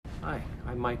Hi,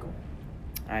 I'm Michael.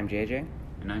 I'm JJ.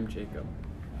 And I'm Jacob.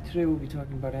 Today we'll be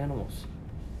talking about animals.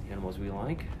 The animals we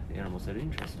like, the animals that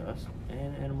interest us,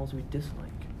 and animals we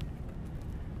dislike.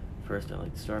 First, I'd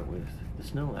like to start with the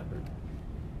snow leopard.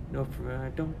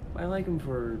 I like them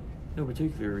for no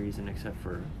particular reason except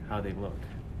for how they look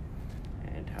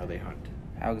and how they hunt.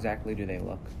 How exactly do they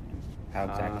look? How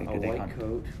exactly do they hunt? A hunt? white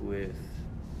coat with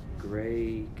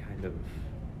gray kind of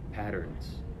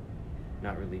patterns.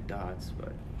 Not really dots,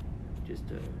 but just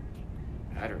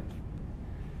a pattern.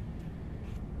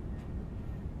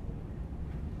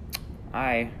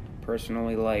 I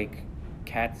personally like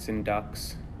cats and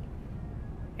ducks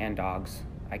and dogs.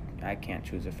 I can't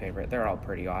choose a favorite. They're all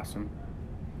pretty awesome.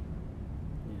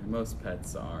 Yeah, most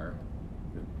pets are,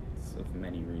 of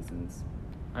many reasons.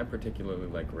 I particularly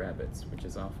like rabbits, which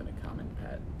is often a common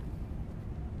pet.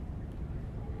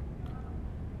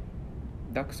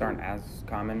 Ducks aren't as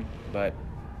common, but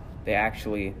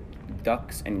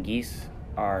ducks and geese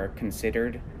are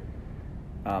considered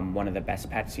one of the best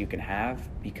pets you can have,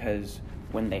 because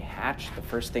when they hatch, the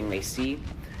first thing they see,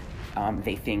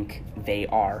 they think they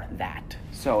are that.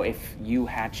 So if you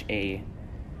hatch a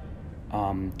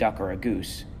duck or a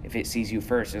goose, if it sees you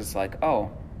first, it's like, oh,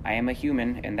 I am a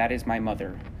human and that is my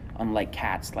mother. Unlike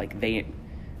cats, like they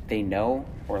know,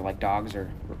 or like dogs or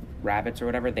rabbits or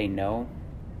whatever, they know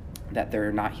that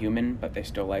they're not human, but they're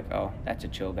still like, oh, that's a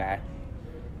chill guy.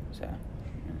 So,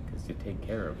 because you take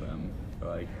care of them.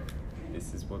 Like,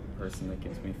 this is what the person that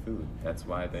gives me food. That's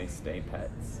why they stay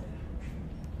pets.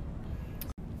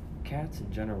 Cats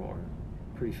in general are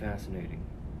pretty fascinating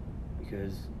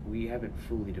because we haven't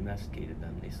fully domesticated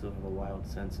them. They still have a wild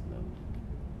sense in them.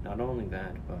 Not only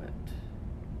that, but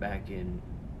back in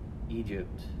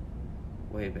Egypt,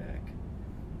 way back,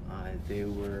 they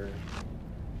were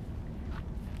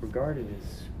regarded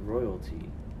as royalty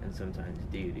and sometimes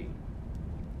deity.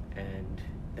 And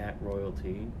that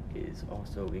royalty is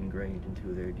also ingrained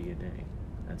into their DNA.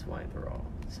 That's why they're all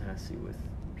sassy with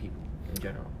people in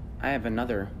general. I have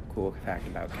another cool fact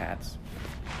about cats.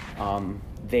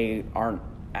 They aren't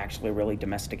actually really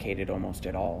domesticated almost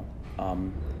at all.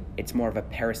 It's more of a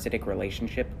parasitic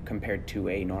relationship compared to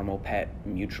a normal pet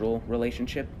mutual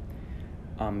relationship,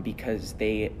 because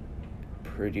they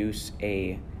produce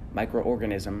a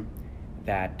microorganism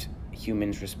that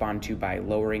humans respond to by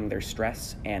lowering their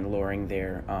stress and lowering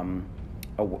their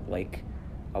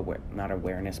not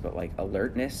awareness, but like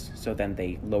alertness. So then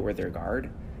they lower their guard,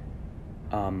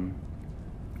 and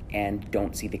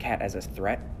don't see the cat as a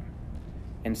threat.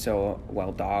 And so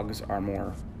while dogs are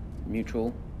more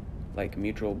mutually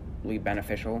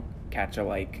beneficial, cats are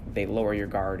like, they lower your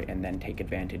guard and then take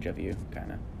advantage of you,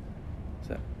 kind of.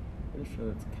 So Pretty sure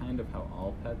that's kind of how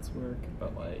all pets work,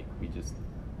 but like, we just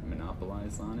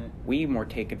monopolize on it. we more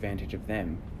take advantage of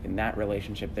them. In that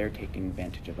relationship, they're taking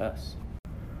advantage of us.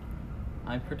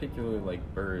 I particularly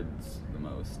like birds the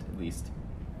most, at least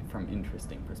from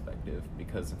interesting perspective,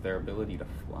 because of their ability to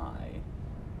fly.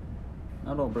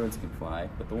 Not all birds can fly,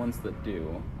 but the ones that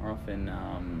do are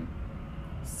often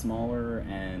smaller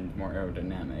and more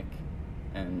aerodynamic,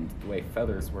 and the way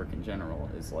feathers work in general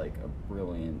is like a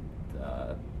brilliant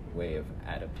way of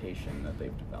adaptation that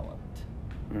they've developed.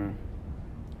 Mm.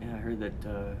 Yeah, I heard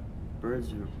that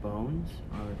birds' bones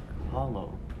are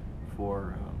hollow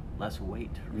for less weight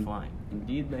for flying.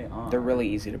 Indeed they are. They're really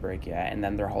easy to break, yeah, and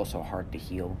then they're also hard to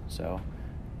heal. So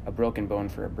a broken bone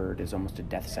for a bird is almost a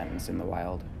death sentence in the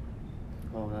wild.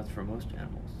 Well, that's for most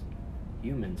animals.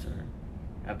 Humans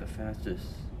have the fastest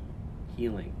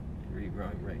healing and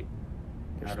regrowing rate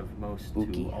out of most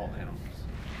spooky. to all animals.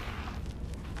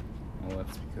 Well,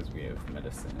 that's because we have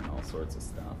medicine and all sorts of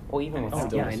stuff. Well, even with Oh,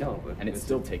 yeah, I know, but And it with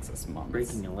still takes us months.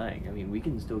 breaking a leg. I mean, we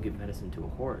can still give medicine to a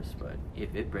horse, but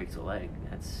if it breaks a leg,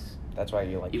 That's why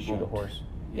you like to It shoot a won't. horse.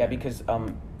 Yeah. Yeah, because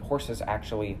horses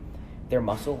actually, their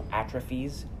muscle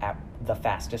atrophies at the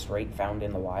fastest rate found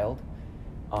in the wild.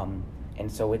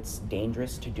 And so it's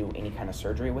dangerous to do any kind of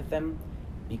surgery with them,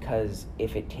 because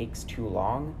if it takes too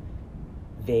long,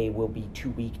 they will be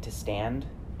too weak to stand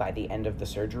by the end of the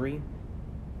surgery.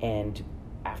 And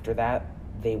after that,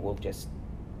 they will just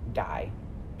die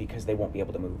because they won't be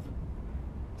able to move.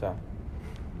 So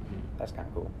that's kind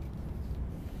of cool.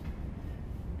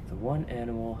 The one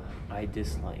animal I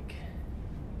dislike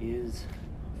is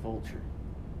vulture.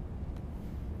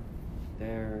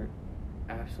 They're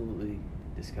absolutely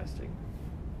disgusting.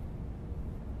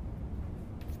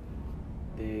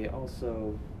 They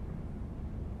also,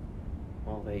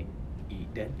 well, they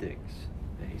eat dead things.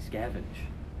 They scavenge.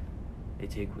 They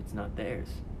take what's not theirs.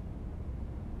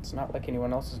 It's not like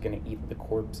anyone else is going to eat the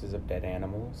corpses of dead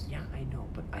animals. Yeah, I know,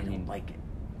 but I don't like it.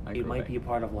 It agree. might be a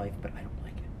part of life, but I don't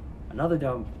like it. Another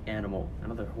dumb animal,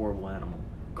 another horrible animal,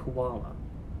 koala.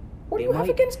 What do They you have might-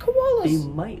 against koalas? They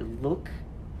might look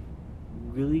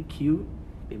really cute,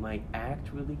 they might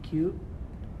act really cute,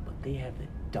 but they have the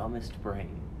dumbest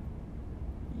brain.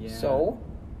 Yeah. So,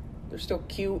 they're still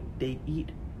cute. They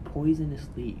eat poisonous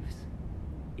leaves,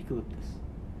 eucalyptus.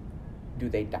 Do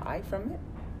they die from it?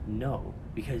 No,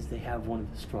 because they have one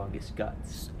of the strongest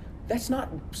guts. That's not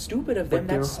stupid of them. But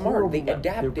they're That's smart. They horrible at-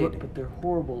 they're- adapted. but they're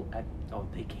horrible at. Oh,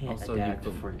 they can't Also, adapt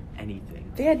eucalypt- for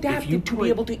anything. They adapted If you to be put-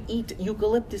 able to eat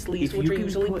eucalyptus leaves, if which you are can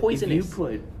usually put- poisonous. If you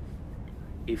put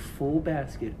a full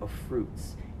basket of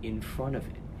fruits in front of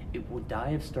it, it will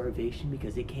die of starvation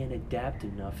because it can't adapt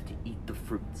enough to eat the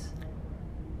fruits.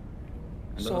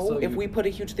 And So, also if you- we put a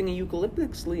huge thing of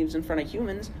eucalyptus leaves in front of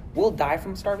humans, we'll die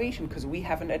from starvation because we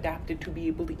haven't adapted to be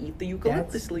able to eat the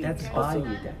eucalyptus leaves. That's body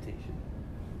adaptation.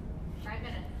 5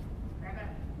 minutes. Wrap it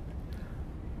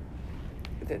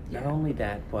up. Yeah. Not only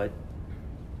that, but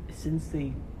since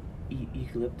they eat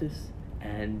eucalyptus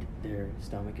and their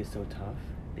stomach is so tough,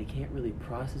 they can't really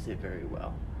process it very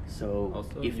well. So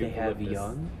Also, if they have eucalyptus-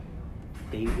 young,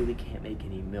 they really can't make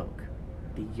any milk.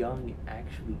 The young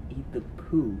actually eat the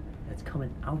poo that's coming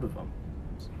out of them,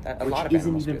 A which lot of isn't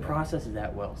animals even do that. processed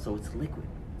that well, so it's liquid.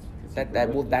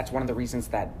 That's one of the reasons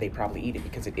that they probably eat it,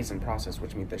 because it isn't processed,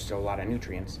 which means there's still a lot of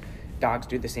nutrients. Dogs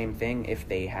do the same thing if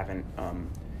they haven't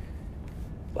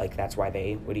like that's why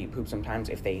they would eat poop sometimes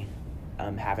if they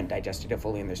haven't digested it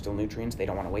fully and there's still nutrients. They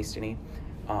don't want to waste any.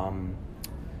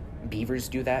 Beavers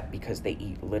do that because they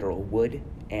eat literal wood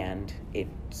and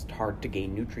it's hard to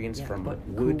gain nutrients Yeah, from but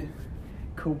wood.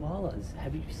 Koalas,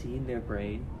 have you seen their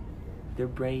brain? Their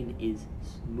brain is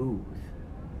smooth.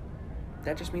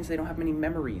 That just means they don't have many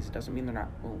memories. Doesn't mean they're not.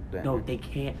 Well, No, they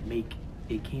can't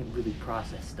really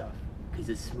process stuff because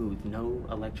it's smooth. No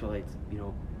electrolytes,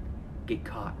 get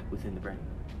caught within the brain.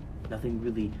 Nothing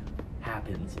really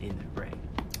happens in their brain.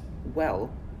 Well,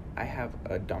 I have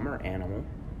a dumber animal.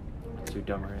 What's your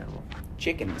dumber animal?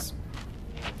 Chickens.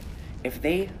 If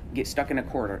they get stuck in a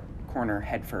corner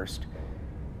head first,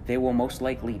 they will most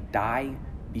likely die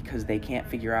because they can't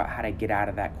figure out how to get out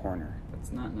of that corner.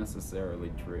 That's not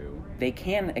necessarily true. They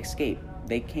can escape.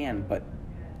 They can, but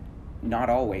not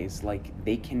always. Like,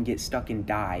 they can get stuck and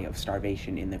die of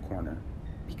starvation in the corner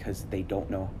because they don't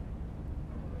know.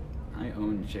 I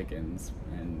own chickens,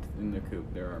 and in the coop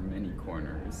there are many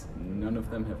corners. None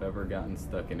of them have ever gotten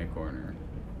stuck in a corner.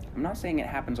 I'm not saying it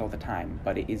happens all the time,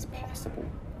 but it is possible,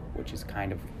 which is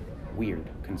kind of weird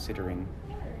considering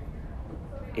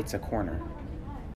it's a corner.